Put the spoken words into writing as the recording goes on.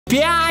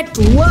5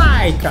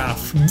 лайков,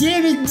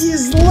 9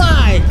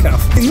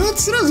 дизлайков. Ну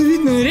это сразу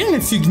видно,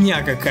 реально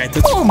фигня какая-то.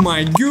 О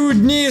май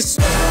гуднес.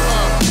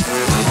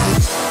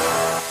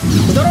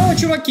 Здорово,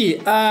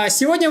 чуваки!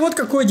 Сегодня вот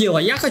какое дело.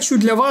 Я хочу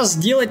для вас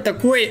сделать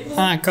такой,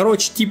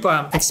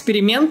 типа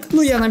эксперимент.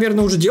 Ну, я,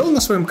 наверное, уже делал на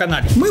своем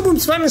канале. Мы будем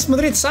с вами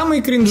смотреть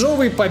самые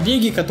кринжовые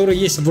побеги, которые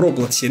есть в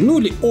Роблоксе. Ну,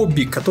 или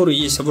обби, которые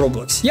есть в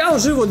Роблоксе. Я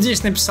уже вот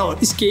здесь написал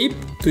escape,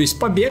 то есть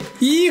побег.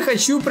 И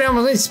хочу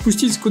прямо, знаете,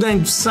 спуститься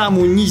куда-нибудь в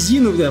самую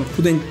низину,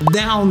 куда-нибудь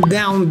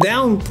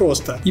down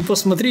просто. И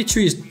посмотреть, что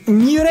есть.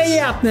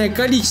 Невероятное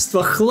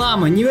количество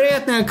хлама,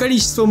 невероятное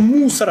количество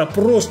мусора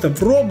просто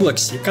в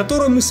Роблоксе,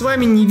 который мы с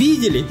вами не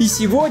видели. И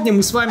сегодня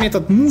мы с вами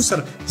этот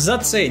мусор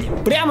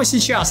заценим. Прямо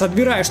сейчас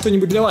отбираю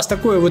что-нибудь для вас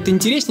такое вот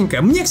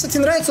интересненькое. Мне, кстати,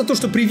 нравится то,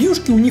 что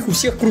превьюшки у них у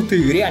всех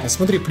крутые. Реально,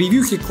 смотри,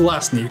 превьюхи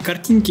классные,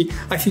 картинки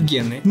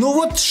офигенные. Но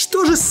вот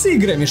что же с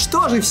играми?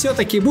 Что же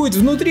все-таки будет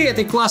внутри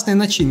этой классной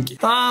начинки?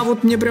 А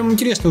вот мне прям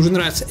интересно, уже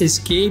нравится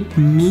Escape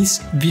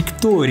Miss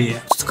Victoria.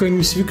 Что такое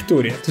Мисс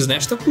Виктория? Ты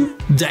знаешь такую?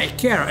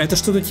 Daycare. Это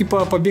что-то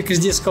типа побег из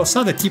детского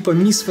сада, типа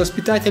Мисс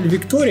Воспитатель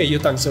Виктория, ее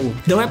так зовут.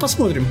 Давай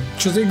посмотрим,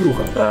 что за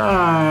игруха.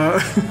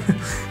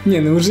 Не,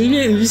 ну уже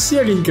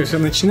веселенько все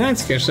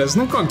начинается, конечно.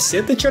 Знакомьтесь,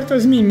 это, черт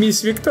возьми,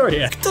 Мисс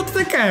Виктория. Кто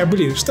ты такая,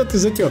 блин? Что ты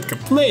за тетка?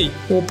 Плей.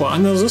 Опа,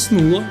 она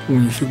заснула. О,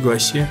 нифига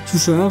себе.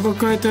 Слушай, она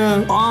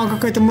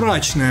какая-то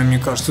мрачная, мне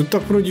кажется.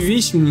 Так вроде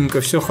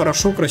веселенько, все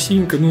хорошо,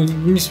 красивенько. Ну,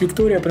 Мисс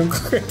Виктория прям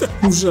какая-то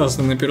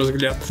ужасная на первый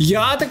взгляд.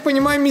 Я так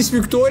понимаю, Мисс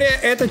Виктория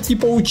это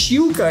типа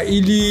училка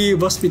или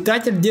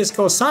воспитатель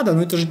детского сада.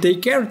 Ну это же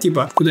дейкер,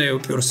 типа. Куда я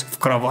уперся? В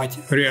кровати.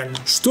 Реально.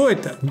 Что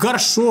это?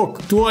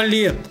 Горшок,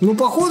 туалет. Ну,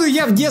 походу,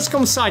 я в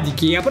детском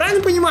садике. Я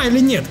правильно понимаю или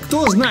нет?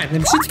 Кто знает?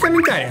 Напишите в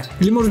комментариях.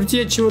 Или, может быть,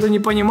 я чего-то не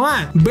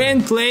понимаю.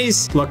 Бен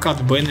Плейс.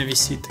 Плакат Бена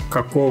висит.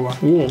 Какого?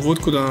 О, вот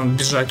куда надо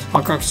бежать.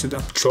 А как сюда?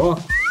 Чё?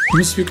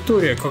 Мисс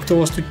Виктория, как-то у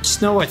вас тут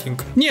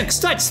тесноватенько. Не,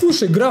 кстати,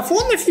 слушай,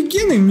 графон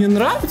офигенный. Мне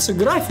нравится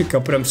графика.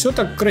 Прям все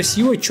так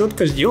красиво,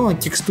 четко сделано.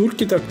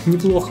 Текстурки так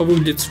неплохо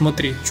выглядят.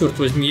 Смотри, черт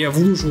возьми, я в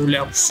лужу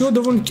вляп. Все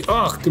довольно-таки...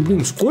 Ах ты,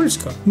 блин,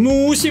 скользко.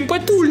 Ну,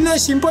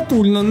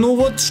 симпатульно. Но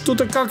вот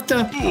что-то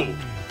как-то...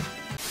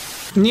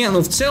 Не,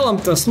 ну в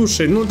целом-то,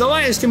 слушай, ну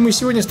давай, если мы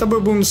сегодня с тобой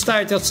будем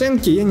ставить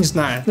оценки, я не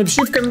знаю.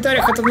 Напиши в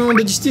комментариях от 1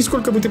 до 10,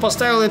 сколько бы ты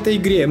поставил этой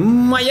игре.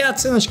 Моя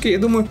оценочка, я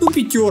думаю, ну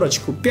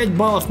 5. 5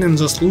 баллов, наверное,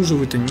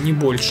 заслуживает, а не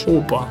больше.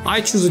 Опа,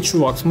 а что за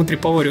чувак? Смотри,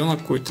 поваренок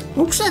какой-то.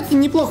 Ну, кстати,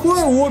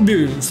 неплохое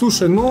обби.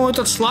 Слушай, но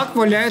этот шлак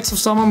валяется в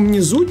самом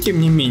низу, тем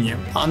не менее.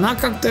 Она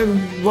как-то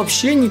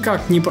вообще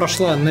никак не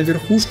прошла на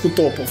верхушку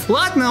топов.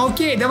 Ладно,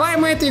 окей, давай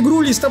мы этой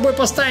игрули с тобой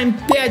поставим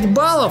 5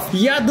 баллов.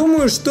 Я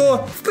думаю,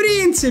 что, в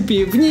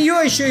принципе, в нее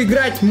еще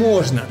играть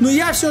можно. Но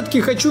я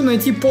все-таки хочу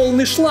найти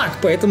полный шлак,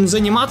 поэтому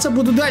заниматься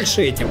буду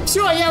дальше этим.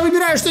 Все, я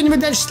выбираю что-нибудь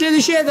дальше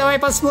следующее. Давай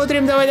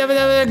посмотрим,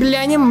 давай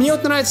глянем. Мне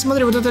вот нравится,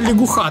 смотри, вот эта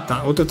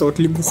лягухата. Вот эта вот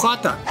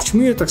лягухата.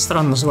 Почему я так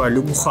странно называю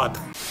лягухата?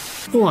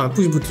 Ну ладно,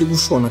 пусть будет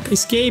лягушонок.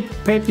 Escape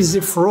Peppy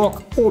the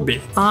Frog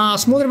Obby.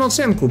 Смотрим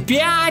оценку.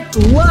 5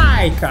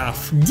 лайков,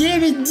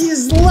 9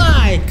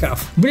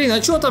 дизлайков. Блин,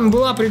 а что там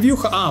была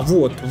превьюха?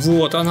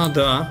 Вот она,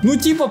 да. Ну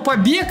типа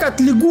побег от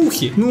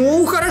лягухи.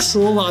 Ну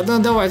хорошо, ладно,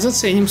 давай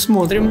заценим,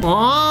 смотрим.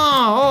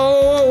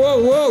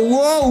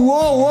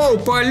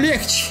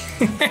 Полегче.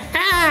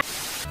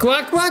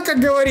 Квак-квак, как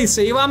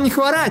говорится, и вам не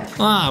хворать.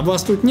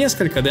 Вас тут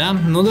несколько, да?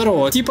 Ну,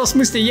 здорово. Типа, в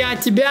смысле, я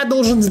от тебя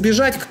должен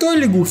сбежать к той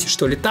лягухе,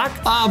 что ли, так?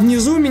 А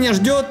внизу меня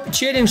ждет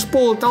челлендж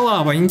полота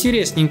лава.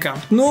 Интересненько.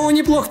 Ну,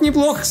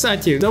 неплохо,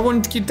 кстати.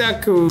 Довольно-таки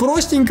так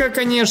простенько,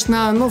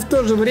 конечно, но в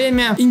то же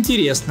время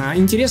интересно.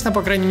 Интересно,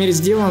 по крайней мере,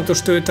 сделано то,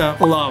 что это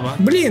лава.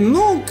 Блин,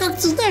 ну, как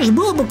ты знаешь,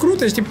 было бы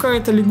круто, если бы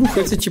какая-то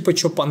лягуха, это типа,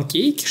 что,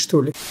 панкейки,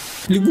 что ли?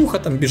 Лягуха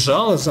там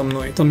бежала за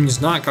мной, там, не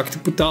знаю, как-то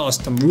пыталась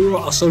там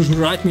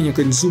сожрать меня,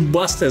 какая-нибудь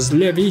зубастая,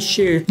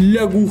 зловещая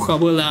лягуха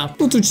была.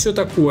 Ну, тут все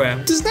такое.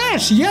 Ты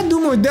знаешь, я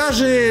думаю,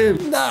 даже...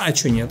 Да, а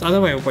что нет? А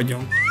давай упадем.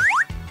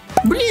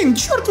 Блин,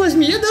 черт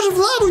возьми, я даже в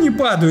лаву не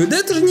падаю. Да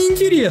это же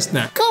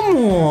неинтересно.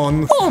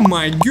 Камон. О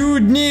май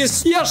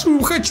гуднес. Я ж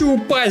хочу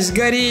упасть,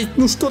 сгореть.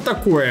 Ну что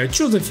такое?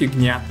 Что за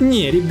фигня?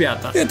 Не,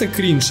 ребята, это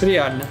кринж,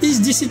 реально. Из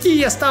 10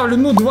 я ставлю,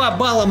 2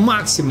 балла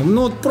максимум.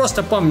 Ну вот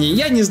просто по мне.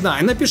 Я не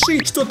знаю. Напиши,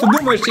 что ты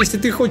думаешь, если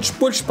ты хочешь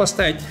больше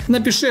поставить.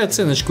 Напиши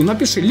оценочку.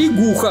 Напиши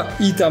лягуха.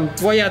 И там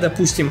твоя,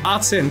 допустим,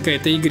 оценка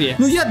этой игре.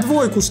 Ну я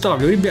 2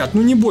 ставлю, ребят.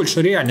 Ну не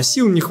больше, реально.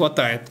 Сил не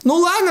хватает. Ну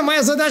ладно,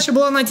 моя задача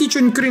была найти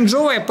что-нибудь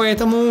кринжовое,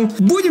 поэтому...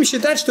 Будем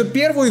считать, что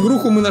первую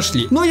игруху мы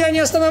нашли. Но я не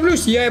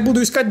остановлюсь, я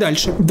буду искать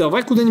дальше.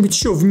 Давай куда-нибудь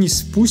еще вниз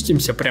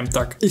спустимся, прям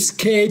так.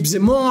 Escape the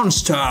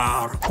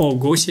monster.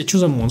 Ого себе, что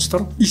за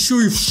монстр? Еще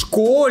и в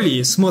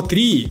школе,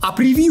 смотри. А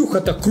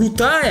превьюха-то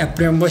крутая,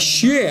 прям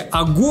вообще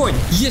огонь.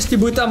 Если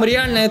бы там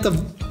реально это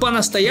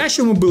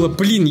по-настоящему было,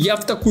 блин, я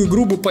в такую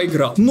игру бы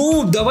поиграл.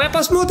 Ну, давай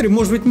посмотрим,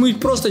 может быть мы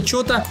просто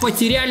что-то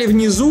потеряли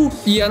внизу,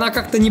 и она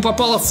как-то не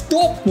попала в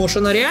топ. Может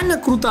она реально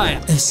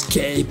крутая?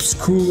 Escape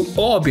School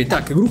Obby.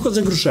 Так, игруха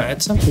загружается.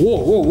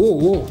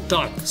 О.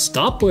 Так,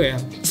 стопы.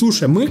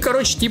 Слушай, мы,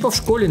 короче, типа в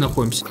школе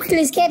находимся.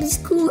 Escape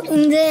School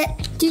in the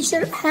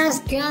Teacher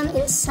has gone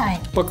inside.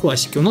 По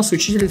классике. У нас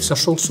учитель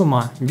сошел с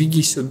ума.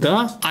 Беги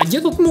сюда. А где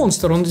тут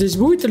монстр? Он здесь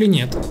будет или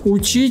нет?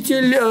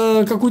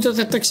 Учитель какую-то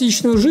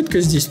токсичную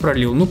жидкость здесь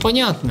пролил. Ну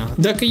понятно.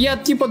 Так и я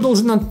типа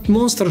должен от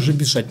монстра же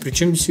бежать.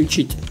 Причем здесь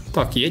учитель?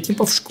 Так, я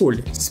типа в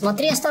школе.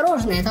 Смотри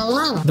осторожно, это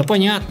лава. Да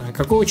понятно.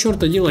 Какого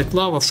черта делает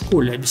лава в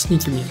школе?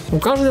 Объясните мне. У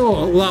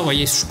каждого лава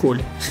есть в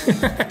школе.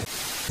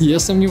 Я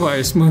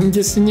сомневаюсь, в моем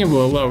детстве не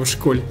было лавы в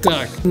школе.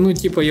 Так, ну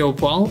типа я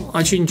упал,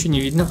 а что ничего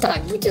не видно? Так,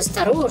 будь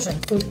осторожен,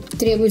 тут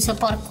требуется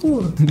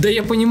паркур. Да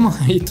я понимаю,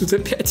 и тут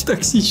опять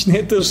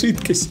токсичная эта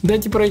жидкость.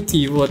 Дайте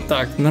пройти, вот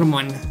так,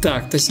 нормально.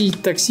 Так,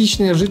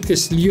 токсичная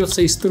жидкость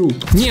льется из труб.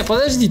 Не,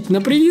 подождите,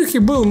 на превьюхе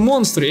был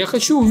монстр, я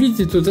хочу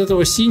увидеть вот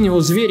этого синего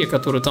зверя,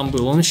 который там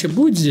был. Он еще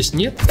будет здесь,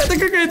 нет? Это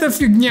какая-то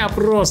фигня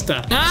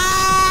просто.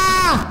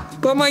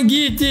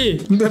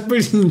 Помогите! Да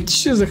блин,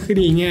 что за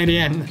хрень, а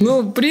реально?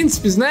 Ну, в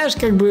принципе, знаешь,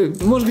 как бы,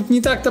 может быть,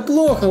 не так-то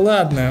плохо,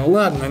 ладно,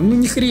 ну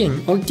не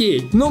хрень,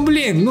 окей. Ну,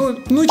 блин,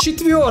 ну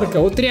 4,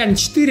 вот реально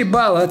 4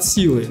 балла от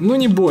силы, ну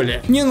не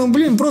более. Не, ну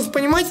блин, просто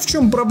понимаете, в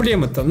чем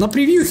проблема-то? На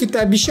превьюхе-то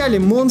обещали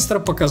монстра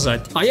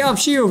показать, а я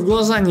вообще его в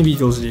глаза не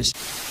видел здесь.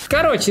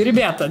 Короче,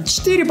 ребята,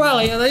 4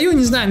 балла я даю,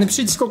 не знаю,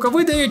 напишите, сколько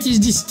вы даете из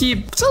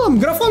 10. В целом,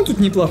 графон тут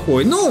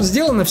неплохой, но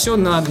сделано все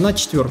на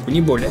 4,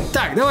 не более.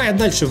 Так, давай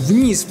дальше,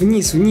 вниз.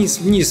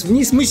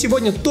 Мы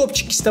сегодня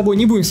топчики с тобой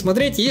не будем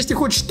смотреть. Если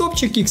хочешь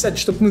топчики, кстати,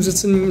 чтобы мы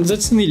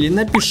заценили,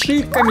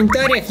 напиши в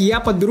комментариях,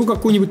 я подберу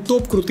какой-нибудь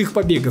топ крутых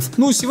побегов.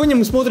 Ну, сегодня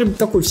мы смотрим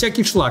такой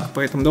всякий шлак,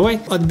 поэтому давай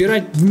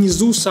отбирать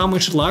внизу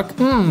самый шлак.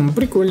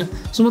 Прикольно.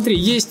 Смотри,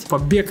 есть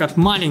побег от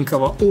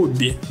маленького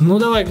Обби. Ну,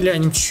 давай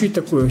глянем, что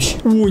это такое вообще.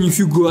 О,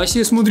 нифига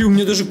себе, смотри, у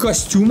меня даже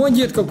костюм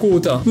одет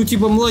какого-то. Ну,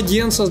 типа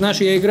младенца, знаешь,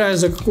 я играю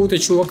за какого-то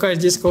чувака из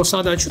детского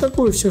сада. А что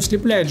такое? Все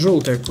слепляет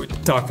желтое какое-то.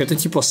 Так, это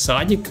типа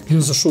садик.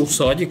 Я зашел в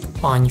садик.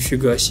 А,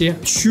 нифига себе.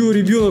 Че,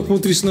 ребенок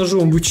внутри с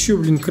ножом? Вы че,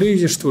 блин,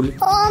 крейзи, что ли?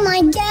 О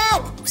май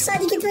гад! В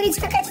садике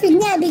творится какая-то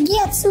фигня, беги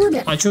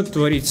отсюда. А что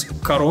творится?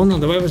 Корона?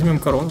 Давай возьмем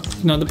корону.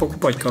 Надо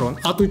покупать корону.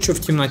 А тут что в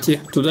темноте?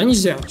 Туда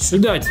нельзя.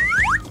 Сюда.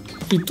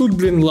 И тут,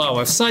 блин,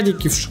 лава. В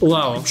садике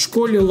лава. В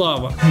школе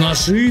лава.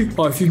 Ножи.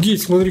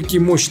 Офигеть, смотри, какие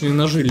мощные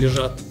ножи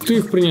лежат. Кто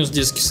их принес в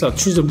детский сад?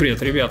 Что за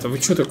бред, ребята? Вы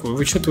что такое?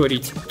 Вы что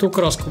творите? Кто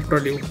краску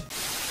пролил?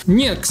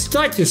 Нет,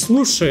 кстати,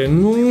 слушай,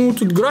 ну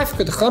тут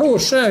графика-то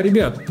хорошая,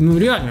 ребят. Ну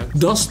реально,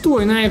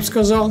 достойная, я бы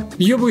сказал.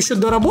 Ее бы еще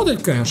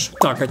доработать, конечно.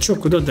 Так, а что,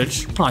 куда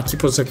дальше? А,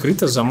 типа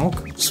закрыто, замок.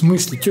 В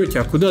смысле,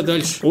 тетя, а куда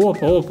дальше?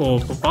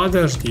 Опа,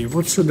 подожди,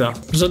 вот сюда.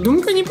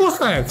 Задумка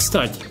неплохая,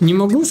 кстати. Не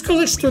могу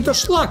сказать, что это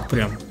шлак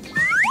прям.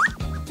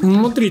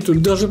 Смотри,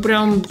 тут даже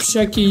прям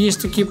всякие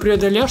есть такие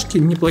преодоляшки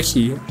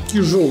неплохие,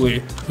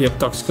 тяжелые, я бы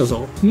так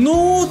сказал.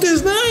 Ну, ты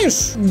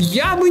знаешь,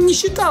 я бы не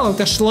считал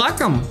это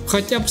шлаком,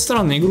 хотя бы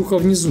странно, игруха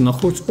внизу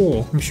находится.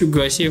 О,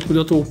 нифига себе,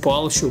 куда-то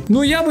упал еще.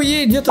 Ну, я бы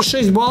ей где-то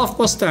 6 баллов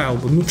поставил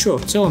бы. Ну что,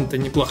 в целом-то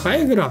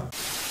неплохая игра.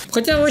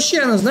 Хотя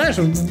вообще она, знаешь,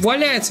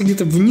 валяется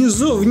где-то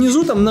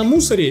внизу там на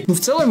мусоре. Ну, в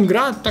целом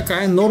игра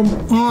такая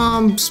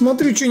норм.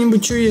 Смотрю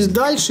что-нибудь, что есть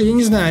дальше. Я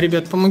не знаю,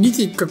 ребят,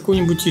 помогите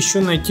какой-нибудь еще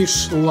найти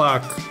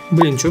шлак.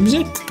 Блин, что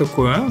взять-то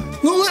такое, а?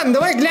 Ну ладно,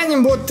 давай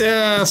глянем вот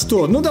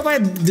что. Ну давай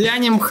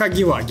глянем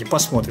Хаги-Ваги,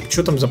 посмотрим,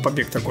 что там за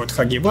побег такой от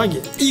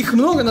Хаги-Ваги. Их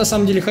много на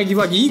самом деле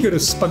Хаги-Ваги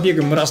игр с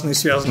побегом разные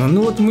связаны.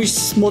 Ну вот мы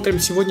смотрим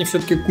сегодня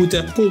все-таки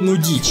какую-то полную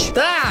дичь.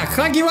 Так,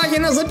 Хаги-Ваги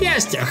на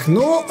запястьях.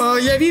 Ну,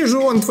 я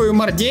вижу вон твою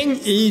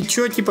мордень. И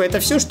что, типа,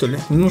 это все что ли?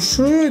 Ну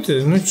что это?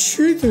 Ну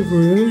что это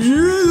такое? Ну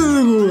что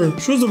это такое?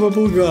 Что за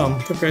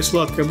баблгам? Такая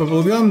сладкая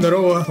баблгам.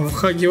 Здорово. В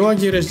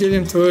Хаги-Ваги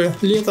разделим твое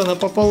лето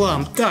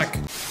напополам. Так.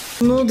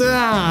 Ну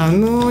да,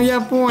 ну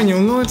я понял,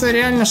 ну это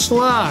реально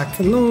шлак.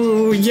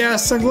 Ну я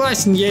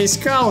согласен, я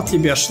искал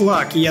тебя,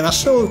 шлак, я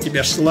нашел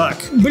тебя, шлак.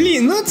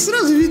 Блин, ну это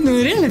сразу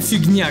видно, реально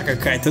фигня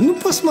какая-то. Ну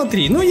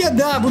посмотри, ну я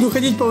буду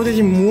ходить по вот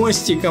этим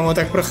мостикам, вот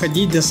так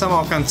проходить до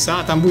самого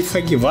конца. Там будет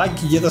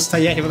Хаги-Ваги где-то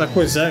стоять вот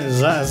такой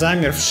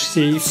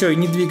замерзший и все, и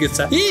не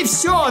двигаться. И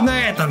все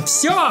на этом,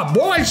 все,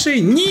 больше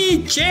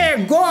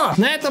ничего.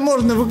 На этом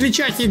можно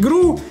выключать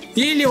игру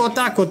или вот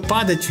так вот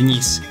падать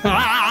вниз.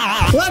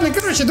 Ладно,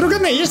 короче,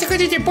 друганы, если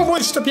хотите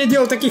побольше, чтобы я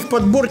делал таких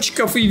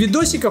подборчиков и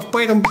видосиков,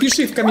 поэтому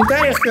пиши в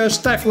комментариях,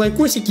 ставь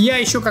лайкосик, я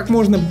еще как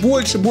можно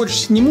больше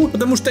сниму,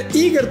 потому что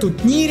игр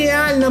тут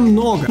нереально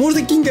много.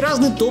 Можно какие-нибудь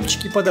разные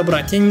топчики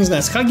подобрать, я не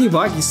знаю, с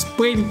Хаги-Ваги, с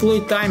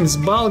Playtime, с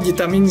Балди,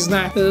 там, я не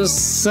знаю,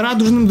 с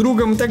Радужным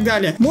другом и так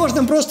далее.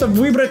 Можно просто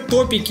выбрать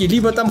топики,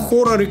 либо там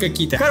хорроры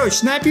какие-то.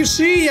 Короче,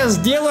 напиши, я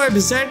сделаю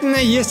обязательно,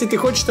 если ты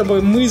хочешь,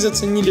 чтобы мы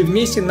заценили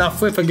вместе на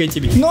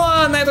FFGTv. Ну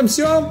а на этом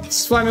все,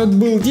 с вами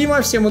был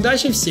Дима, всем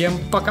удачи, всем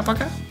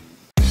пока-пока.